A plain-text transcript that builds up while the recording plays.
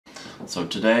So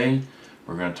today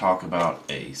we're going to talk about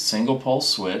a single pole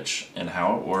switch and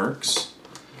how it works,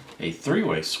 a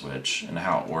three-way switch and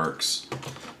how it works,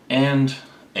 and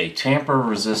a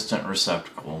tamper-resistant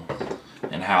receptacle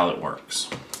and how it works.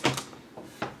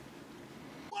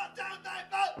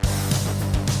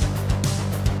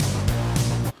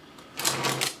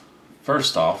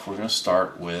 First off, we're going to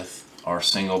start with our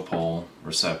single pole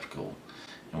receptacle,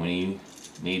 and we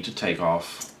need to take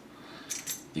off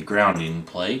the grounding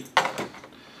plate,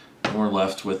 and we're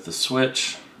left with the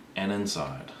switch and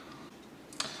inside.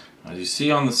 As you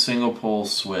see on the single pole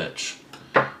switch,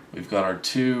 we've got our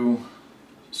two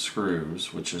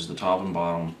screws, which is the top and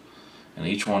bottom, and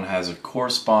each one has a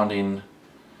corresponding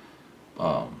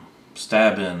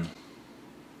stab in.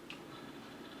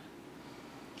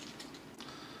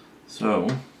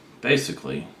 So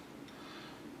basically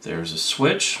there's a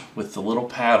switch with the little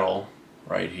paddle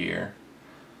right here,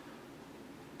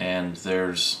 and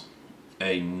there's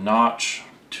a notch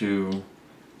to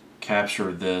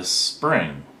capture this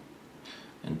spring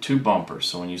and two bumpers,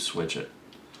 so when you switch it.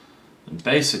 And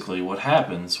basically what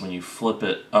happens when you flip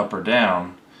it up or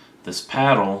down, this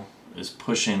paddle is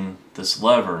pushing this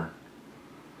lever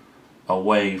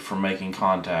away from making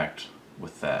contact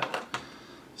with that.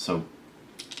 So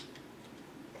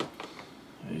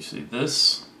you see,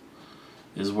 this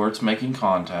is where it's making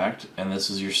contact, and this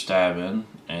is your stab in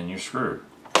and your screw.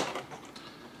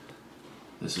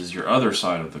 This is your other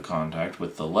side of the contact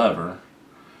with the lever,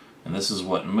 and this is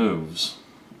what moves.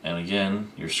 And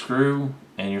again, your screw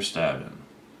and your stab in.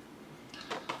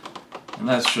 And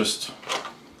that's just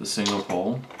the single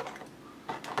pole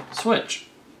switch.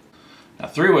 Now,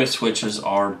 three-way switches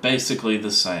are basically the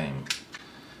same,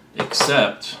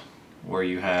 except where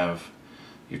you have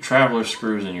your traveler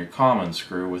screws and your common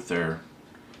screw with their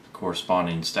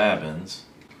corresponding stab-ins.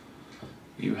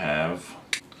 You have,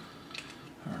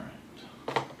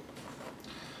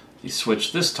 the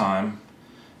switch this time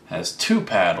has two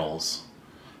paddles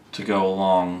to go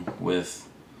along with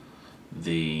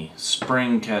the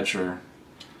spring catcher,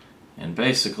 and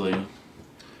basically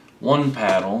one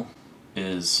paddle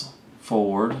is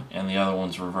forward and the other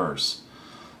one's reverse.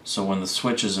 So when the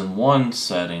switch is in one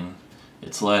setting,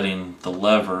 it's letting the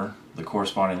lever, the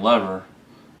corresponding lever,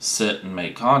 sit and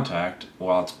make contact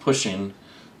while it's pushing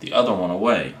the other one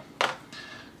away.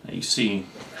 Now you see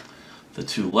the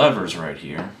two levers right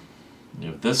here. You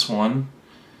have this one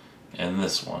and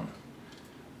this one,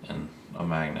 and a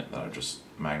magnet that I've just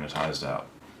magnetized out.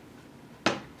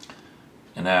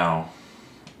 And now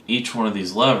each one of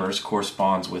these levers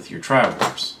corresponds with your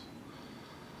travelers.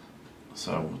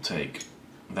 So we'll take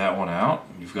that one out.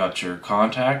 You've got your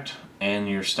contact and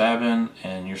your stab in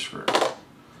and your screw.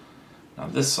 Now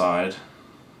this side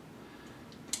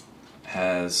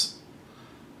has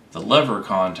the lever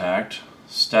contact,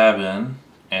 stab in,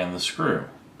 and the screw.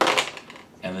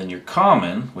 And then your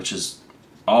common, which is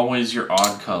always your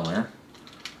odd color,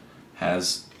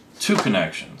 has two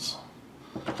connections.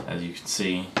 As you can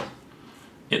see,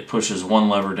 it pushes one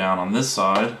lever down on this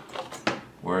side,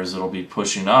 whereas it'll be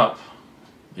pushing up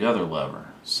the other lever.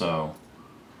 So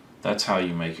that's how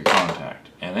you make your contact.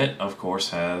 And it, of course,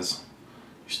 has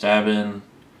your stab in,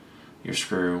 your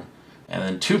screw, and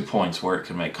then 2 points where it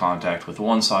can make contact with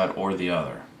one side or the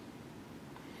other.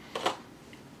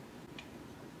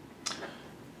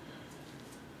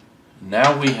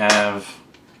 Now we have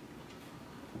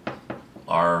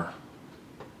our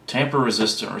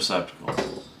tamper-resistant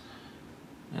receptacle.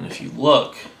 And if you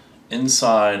look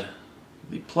inside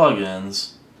the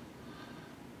plug-ins,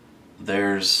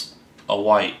 there's a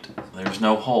white. There's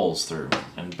no holes through.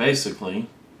 And basically,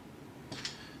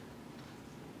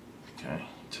 okay,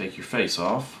 take your face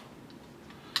off,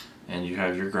 and you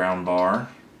have your ground bar,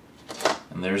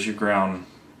 and there's your ground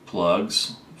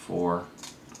plugs for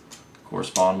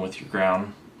correspond with your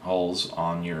ground holes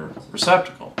on your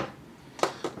receptacle.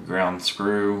 Ground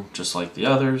screw, just like the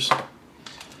others.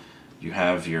 You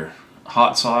have your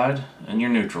hot side and your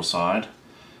neutral side,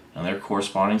 and their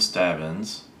corresponding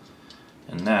stab-ins.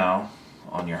 And now,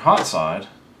 on your hot side,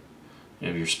 you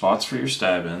have your spots for your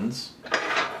stab-ins,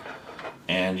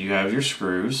 and you have your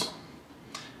screws,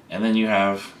 and then you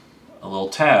have a little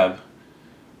tab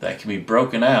that can be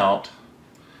broken out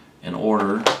in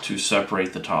order to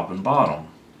separate the top and bottom.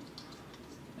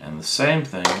 And the same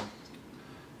thing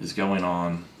is going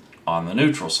on the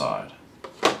neutral side.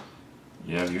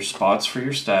 You have your spots for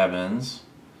your stab-ins,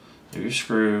 your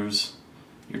screws,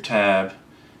 your tab,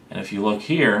 and if you look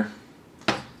here,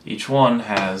 each one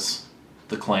has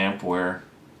the clamp where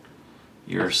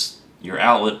your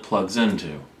outlet plugs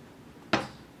into.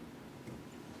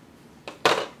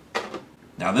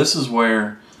 Now this is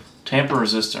where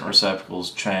tamper-resistant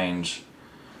receptacles change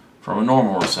from a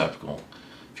normal receptacle.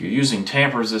 If you're using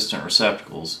tamper-resistant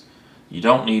receptacles, you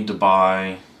don't need to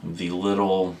buy the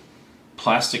little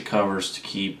plastic covers to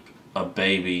keep a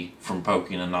baby from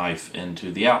poking a knife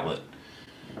into the outlet.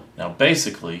 Now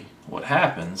basically what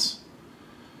happens,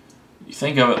 you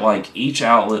think of it like each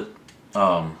outlet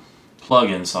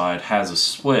plug inside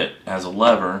has a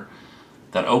lever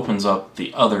that opens up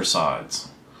the other sides.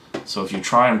 So if you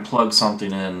try and plug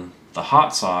something in the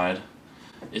hot side,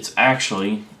 it's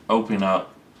actually opening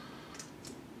up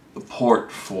the port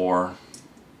for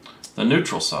the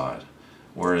neutral side,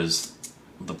 whereas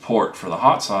the port for the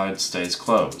hot side stays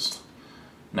closed.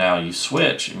 Now you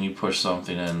switch and you push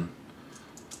something in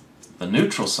the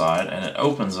neutral side and it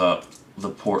opens up the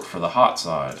port for the hot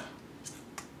side.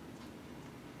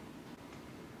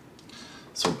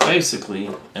 So basically,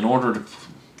 in order to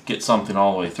get something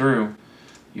all the way through,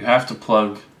 you have to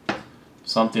plug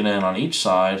something in on each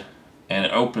side and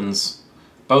it opens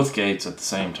both gates at the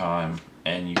same time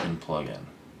and you can plug in.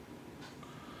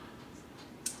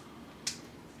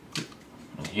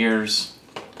 And it's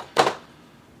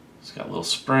got little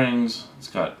springs, it's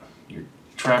got your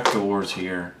trap doors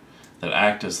here that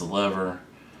act as the lever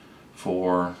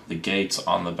for the gates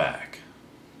on the back.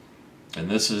 And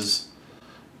this is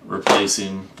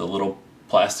replacing the little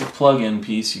plastic plug-in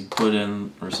piece you put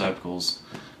in receptacles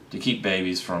to keep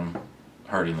babies from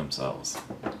hurting themselves.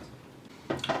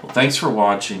 Well, thanks for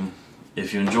watching.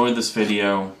 If you enjoyed this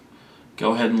video,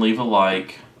 go ahead and leave a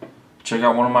like. Check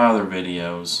out one of my other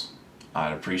videos.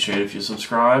 I'd appreciate it if you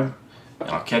subscribe, and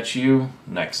I'll catch you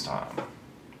next time.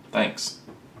 Thanks.